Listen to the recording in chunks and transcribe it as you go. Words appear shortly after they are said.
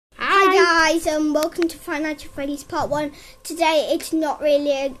guys, welcome to Financial Freddy's Part 1. Today it's not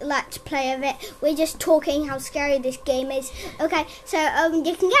really a let's play of it. We're just talking how scary this game is. Okay, so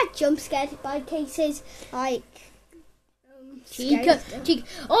you can get jump scared by cases like Chica.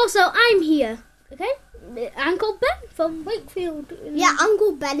 Also, I'm here. Okay, Uncle Ben from Wakefield. Yeah,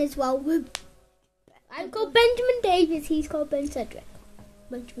 Uncle Ben as well. I'm called Benjamin Davis. He's called Ben Cedric.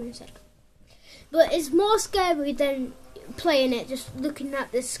 Benjamin Cedric. But it's more scary than playing it, just looking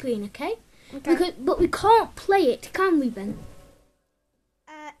at the screen, okay? But we can't play it, can we, Ben?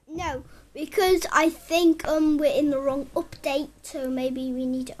 No, because I think we're in the wrong update, so maybe we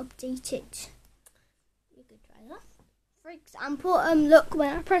need to update it. You could try that. For example, look,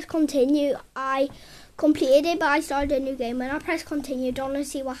 when I press continue, I completed it, but I started a new game. When I press continue, don't want to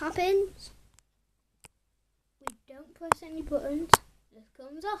see what happens? We don't press any buttons. This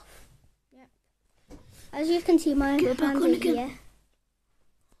comes off. As you can see, my hand is here.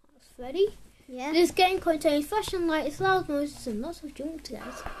 That's Freddy. Yeah. This game contains flashing lights, loud noises, and lots of jump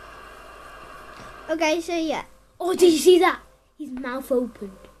scares. Okay, so yeah. Oh, did you see that? His mouth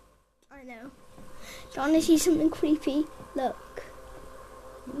opened. I know. Do you want to see something creepy? Look.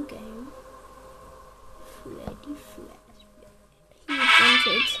 New game. Freddy. He's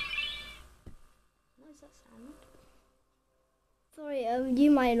wanted. What does that sound? Sorry,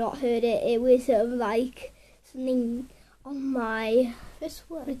 you might not heard it. It was like something on my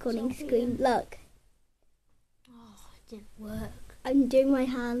recording screen. Look. Oh, it didn't work. I'm doing my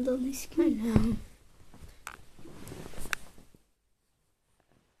hand on the screen. I know.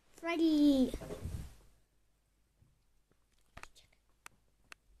 Freddy.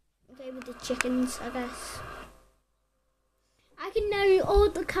 Okay, with the chickens, I guess. I can know all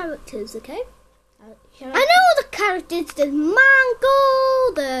the characters, okay? I know all the characters. There's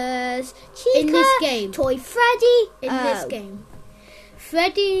Mangle, there's Chica, in this game. Toy Freddy. In this game.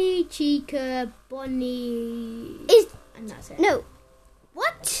 Freddy, Chica, Bonnie, and that's it. No.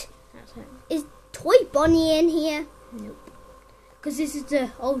 What? That's it. Is Toy Bonnie in here? Nope. Because this is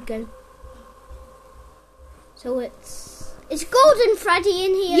the old game. So it's... Is Golden Freddy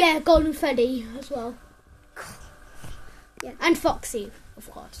in here? Yeah, Golden Freddy as well. Yeah. And Foxy, of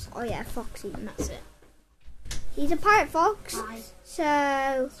course. Oh yeah, Foxy. And that's it. He's a pirate fox. Hi.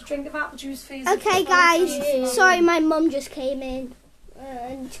 So... Drink of apple juice, please. Okay guys, sorry my mum just came in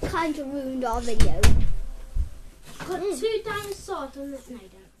and kind of ruined our video. Got two dinosaurs on the... No, you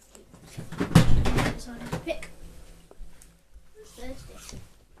don't. So I pick. I'm thirsty.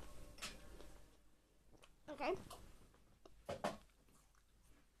 Okay.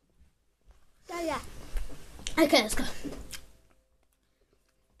 So yeah. Okay, let's go.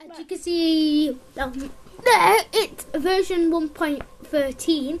 As you can see there, it's version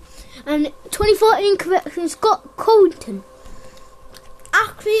 1.13 and 2014 correction Scott Colton.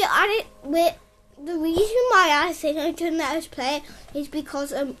 Actually, the reason why I think I didn't let us play it is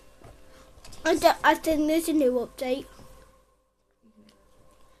because I think there's a new update.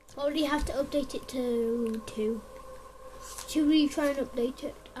 Probably have to update it to 2. Should we try and update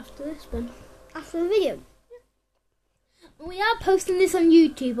it after this one? After the video. We are posting this on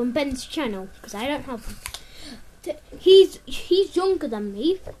YouTube on Ben's channel because I don't have one. He's younger than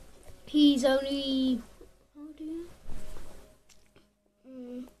me. He's only... How old are you?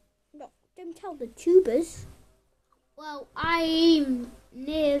 Don't tell the tubers. Well, I'm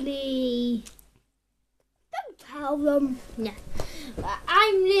nearly... Don't tell them. Yeah.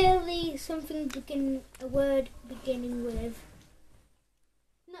 I'm nearly something a word beginning with...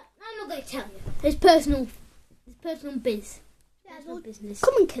 No, I'm not going to tell you. It's personal biz. Yeah, Personal business.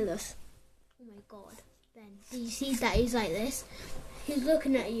 Come and kill us. Oh my god. Ben, do you see that he's like this? He's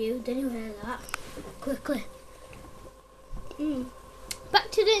looking at you, then you hear that. Quickly. Back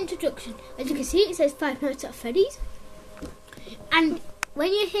to the introduction. As you can see, it says 5 Nights at Freddy's. And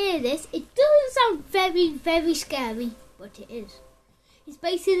when you hear this, it doesn't sound very, very scary, but it is. It's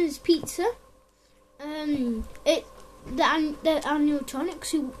based in his pizza. The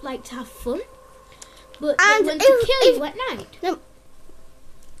animatronics who like to have fun. But they want to kill you at night. No,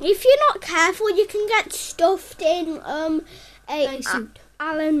 if you're not careful, you can get stuffed in a suit.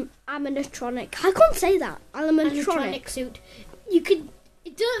 Animatronic. I can't say that. Animatronic suit. You could.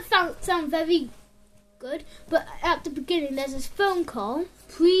 It doesn't sound very good, but at the beginning there's this phone call,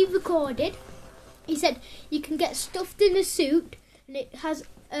 pre-recorded. He said you can get stuffed in a suit, and it has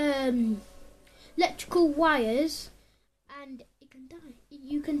electrical wires, and it can die.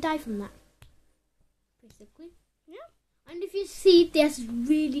 You can die from that. Basically. Yeah. And if you see there's a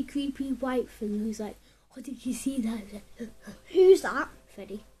really creepy white thing who's like, oh, did you see that? Who's that?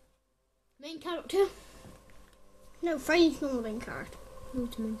 Freddy. Main character. No, Freddy's not the main character.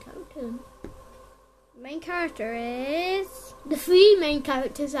 Who's the main character? Main character is... The three main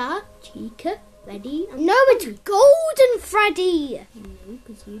characters are Chica, Freddy, and No, it's Golden Freddy. No,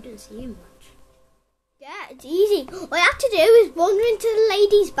 because you don't see him much. Yeah, it's easy. All you have to do is wander into the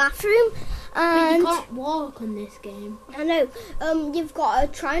ladies' bathroom, But and you can't walk on this game. I know. You've got to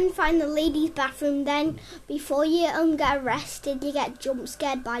try and find the ladies' bathroom. Then, before you get arrested, you get jump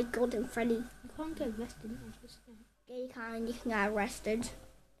scared by Golden Freddy. You can't get arrested. Yeah, you can. You can get arrested.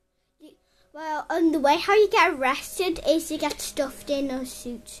 Well, the way how you get arrested is you get stuffed in a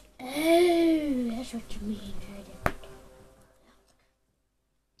suit. Oh, that's what you mean.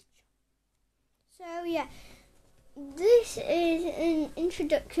 So yeah, this is an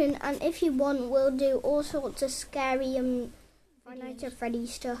introduction, and if you want, we'll do all sorts of scary Five Nights at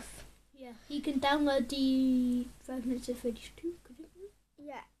Freddy's stuff. Yeah, you can download the 5 Nights at Freddy's 2, couldn't you?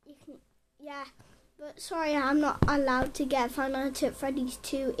 Yeah, you can. Yeah, but sorry, I'm not allowed to get Five Nights at Freddy's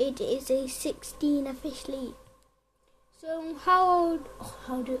 2. It is a 16 officially. So how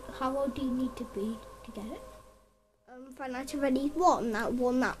old do you need to be to get it? Five Nights at Freddy's 1, that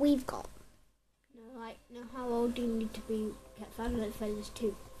one that we've got. No, how old do you need to be to get 5 Nights at Freddy's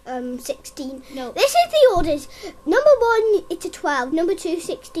 2? 16. No. This is the orders. Number 1, it's a 12. Number 2,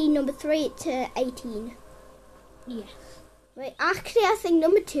 16. Number 3, it's a 18. Yeah. Wait, actually, I think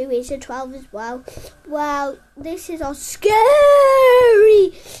number 2 is a 12 as well. Well, this is all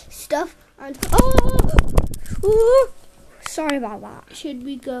scary stuff. And sorry about that. Should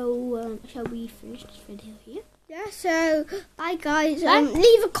we go? Shall we finish this video here? Yeah. So, bye guys.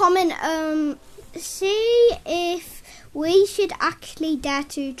 Leave a comment. See if we should actually dare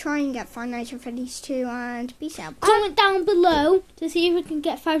to try and get Five Nights at Freddy's 2, and peace out. Comment down below to see if we can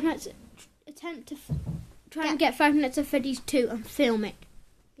get 5 Nights. Attempt to try and get 5 Nights at Freddy's 2 and film it.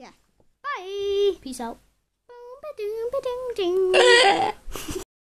 Yeah. Bye. Peace out. Boom, ba-doom, ba-doom, ding.